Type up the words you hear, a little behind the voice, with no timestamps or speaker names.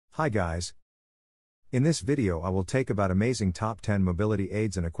Hi guys. In this video I will take about amazing top 10 mobility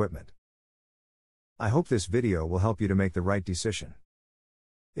aids and equipment. I hope this video will help you to make the right decision.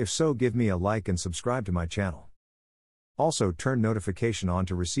 If so, give me a like and subscribe to my channel. Also turn notification on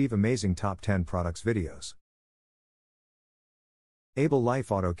to receive amazing top 10 products videos. Able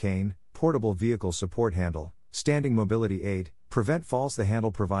Life Auto Cane, Portable Vehicle Support Handle, Standing Mobility Aid, Prevent Falls. The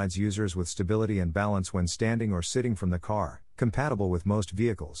handle provides users with stability and balance when standing or sitting from the car, compatible with most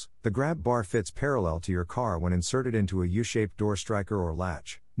vehicles. The grab bar fits parallel to your car when inserted into a U-shaped door striker or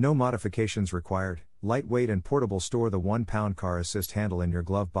latch. No modifications required. Lightweight and portable. Store the 1-pound car assist handle in your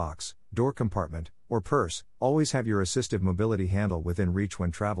glove box, door compartment, or purse. Always have your assistive mobility handle within reach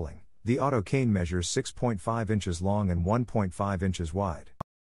when traveling. The auto cane measures 6.5 inches long and 1.5 inches wide.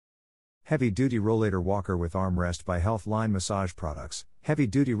 Heavy-duty rollator walker with armrest by Healthline Massage Products.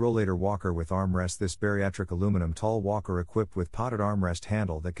 Heavy-duty rollator walker with armrest. This bariatric aluminum tall walker equipped with potted armrest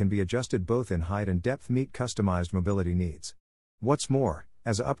handle that can be adjusted both in height and depth meet customized mobility needs. What's more,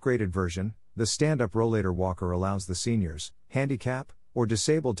 as an upgraded version, the stand-up rollator walker allows the seniors, handicap, or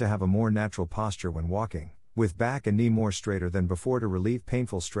disabled to have a more natural posture when walking, with back and knee more straighter than before to relieve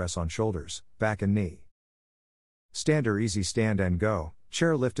painful stress on shoulders, back and knee. Stander Easy Stand and Go,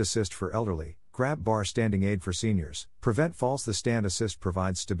 Chair Lift Assist for elderly, grab bar standing aid for seniors. Prevent falls. The stand assist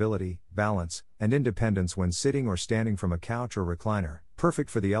provides stability, balance, and independence when sitting or standing from a couch or recliner, perfect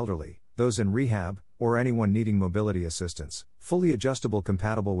for the elderly, those in rehab, or anyone needing mobility assistance. Fully adjustable,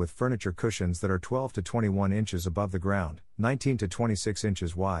 compatible with furniture cushions that are 12 to 21 inches above the ground, 19 to 26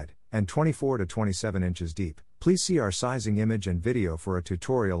 inches wide, and 24 to 27 inches deep. Please see our sizing image and video for a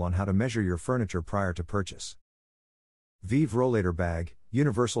tutorial on how to measure your furniture prior to purchase. Vive Rollator Bag,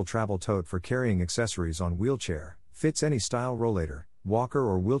 Universal Travel Tote for carrying accessories on wheelchair. Fits any style rollator, walker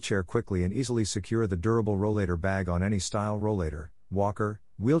or wheelchair. Quickly and easily secure the durable rollator bag on any style rollator, walker,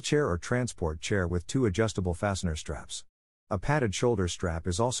 wheelchair or transport chair with 2 adjustable fastener straps. A padded shoulder strap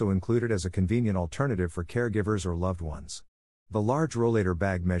is also included as a convenient alternative for caregivers or loved ones. The large rollator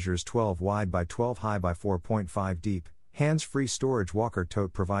bag measures 12 wide by 12 high by 4.5 deep. Hands-free storage. Walker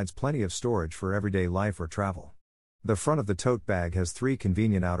tote provides plenty of storage for everyday life or travel. The front of the tote bag has 3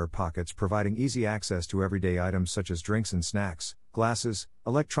 convenient outer pockets providing easy access to everyday items such as drinks and snacks, glasses,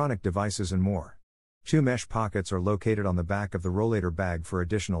 electronic devices and more. 2 mesh pockets are located on the back of the rollator bag for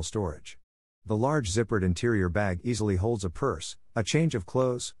additional storage. The large zippered interior bag easily holds a purse, a change of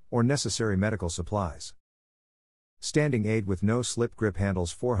clothes, or necessary medical supplies. Standing aid with no slip grip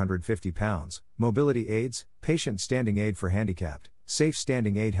handles 450 pounds, mobility aids, patient standing aid for handicapped. Safe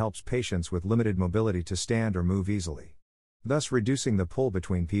standing aid helps patients with limited mobility to stand or move easily, thus reducing the pull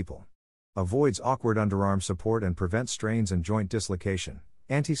between people. Avoids awkward underarm support and prevents strains and joint dislocation.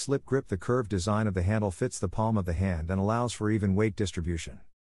 Anti-slip grip. The curved design of the handle fits the palm of the hand and allows for even weight distribution.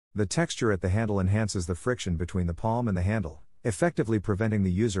 The texture at the handle enhances the friction between the palm and the handle, effectively preventing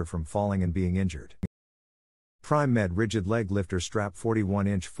the user from falling and being injured. PrimeMed Rigid Leg Lifter Strap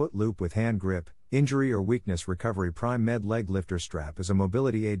 41-inch foot loop with hand grip. Injury or weakness recovery. PrimeMed Leg Lifter Strap is a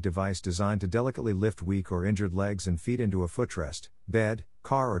mobility aid device designed to delicately lift weak or injured legs and feet into a footrest, bed,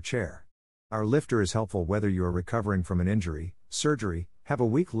 car or chair. Our lifter is helpful whether you are recovering from an injury, surgery, have a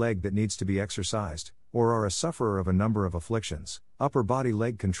weak leg that needs to be exercised, or are a sufferer of a number of afflictions. Upper body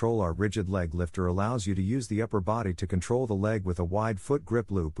leg control. Our rigid leg lifter allows you to use the upper body to control the leg with a wide foot grip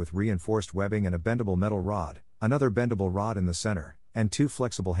loop with reinforced webbing and a bendable metal rod, another bendable rod in the center, and 2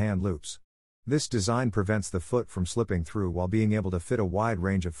 flexible hand loops. This design prevents the foot from slipping through while being able to fit a wide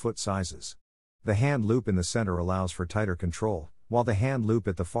range of foot sizes. The hand loop in the center allows for tighter control, while the hand loop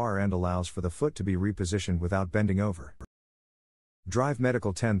at the far end allows for the foot to be repositioned without bending over. Drive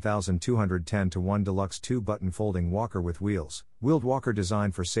Medical 10210-1 Deluxe 2-button folding walker with wheels. Wheeled walker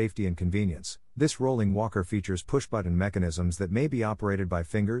designed for safety and convenience. This rolling walker features push-button mechanisms that may be operated by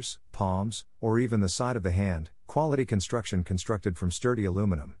fingers, palms, or even the side of the hand. Quality construction constructed from sturdy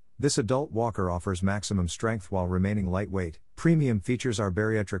aluminum. This adult walker offers maximum strength while remaining lightweight. Premium features. Our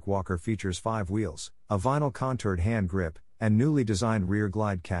bariatric walker features 5 wheels, a vinyl contoured hand grip, and newly designed rear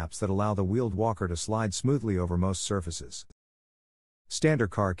glide caps that allow the wheeled walker to slide smoothly over most surfaces. Stander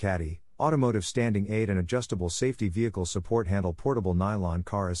CarCaddie, Automotive Standing Aid and Adjustable Safety Vehicle Support Handle. Portable nylon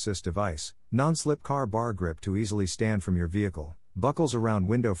car assist device, non-slip car bar grip to easily stand from your vehicle. Buckles around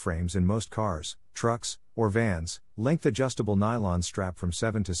window frames in most cars, trucks, or vans. Length adjustable nylon strap from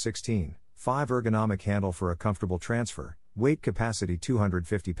 7 to 16, 5 ergonomic handle for a comfortable transfer. Weight capacity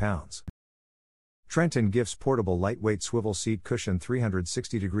 250 pounds. TRENTON Gifts Portable Lightweight Swivel Seat Cushion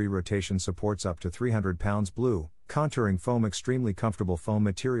 360-degree rotation supports up to 300 pounds. Blue, contouring foam. Extremely comfortable foam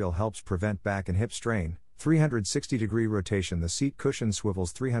material helps prevent back and hip strain, 360-degree rotation. The seat cushion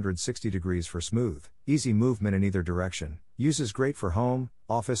swivels 360 degrees for smooth, easy movement in either direction. Uses great for home,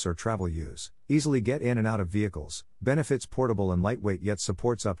 office or travel use. Easily get in and out of vehicles. Benefits: portable and lightweight yet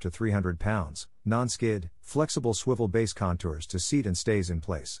supports up to 300 pounds. Non-skid, flexible swivel base contours to seat and stays in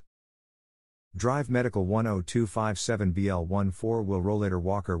place. Drive Medical 10257BL1 4-wheel rollator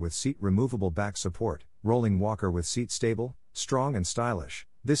walker with seat removable back support. Rolling walker with seat stable, strong and stylish.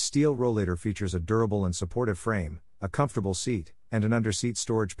 This steel rollator features a durable and supportive frame, a comfortable seat, and an underseat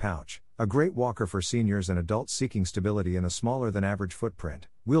storage pouch. A great walker for seniors and adults seeking stability in a smaller than average footprint.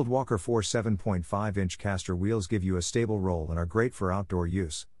 Wheeled walker. 4 7.5-inch caster wheels give you a stable roll and are great for outdoor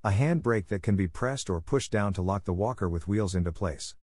use. A hand brake that can be pressed or pushed down to lock the walker with wheels into place.